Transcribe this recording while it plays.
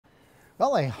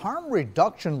Well, a harm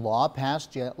reduction law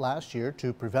passed last year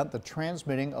to prevent the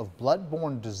transmitting of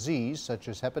blood-borne disease such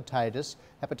as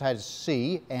hepatitis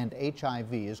C, and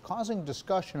HIV is causing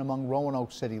discussion among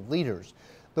Roanoke City leaders.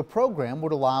 The program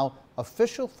would allow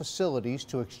official facilities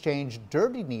to exchange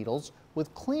dirty needles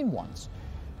with clean ones.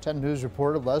 10 News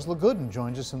reporter Leslie Gooden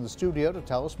joins us in the studio to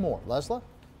tell us more. Leslie?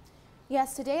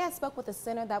 Yes, today I spoke with a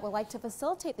center that would like to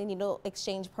facilitate the needle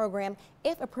exchange program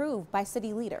if approved by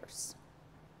city leaders.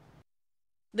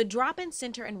 The drop-in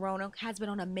center in Roanoke has been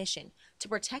on a mission to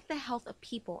protect the health of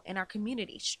people in our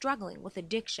community struggling with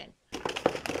addiction.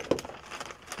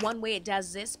 One way it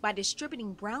does this by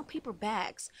distributing brown paper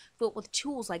bags filled with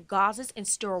tools like gauzes and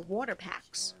sterile water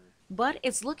packs. But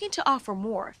it's looking to offer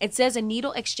more. It says a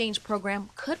needle exchange program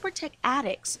could protect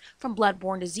addicts from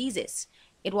blood-borne diseases.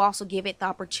 It will also give it the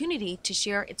opportunity to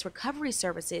share its recovery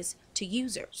services to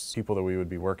users. People that we would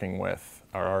be working with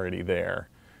are already there,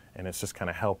 and it's just kind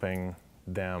of helping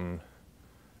them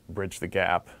bridge the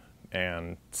gap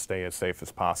and stay as safe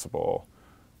as possible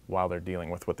while they're dealing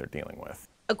with what they're dealing with.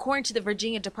 According to the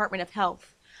Virginia Department of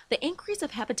Health, the increase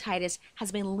of hepatitis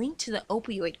has been linked to the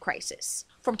opioid crisis.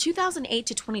 From 2008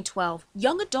 to 2012,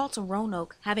 young adults in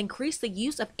Roanoke have increased the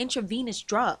use of intravenous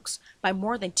drugs by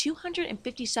more than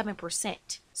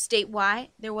 257%. Statewide,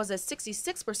 there was a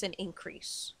 66%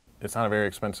 increase. It's not a very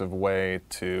expensive way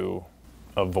to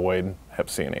avoid Hep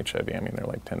C and HIV. I mean, they're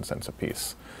like 10 cents a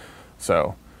piece.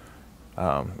 So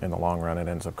in the long run, it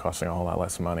ends up costing a whole lot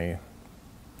less money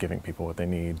giving people what they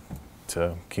need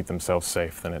to keep themselves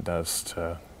safe than it does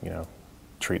to,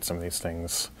 treat some of these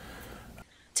things.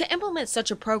 To implement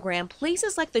such a program,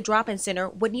 places like the drop-in center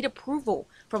would need approval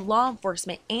from law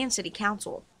enforcement and city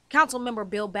council. Councilmember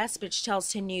Bill Bespich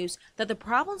tells 10 News that the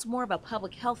problem's more of a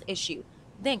public health issue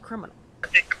than criminal. I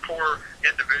think the poor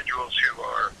individuals who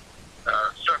are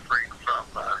suffering from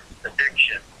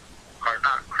addiction are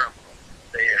not criminals.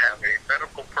 They have a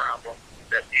medical problem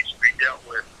that needs to be dealt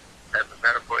with as a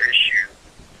medical issue,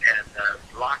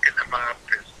 and locking them up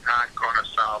is not going to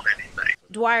solve anything.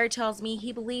 Dwyer tells me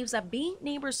he believes that being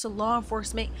neighbors to law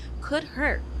enforcement could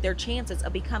hurt their chances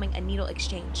of becoming a needle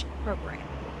exchange program.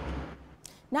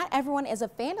 Not everyone is a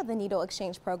fan of the needle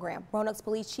exchange program. Roanoke's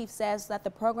police chief says that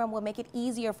the program will make it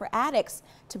easier for addicts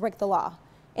to break the law.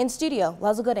 In studio,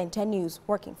 Leslie Gooden, 10 News,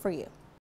 working for you.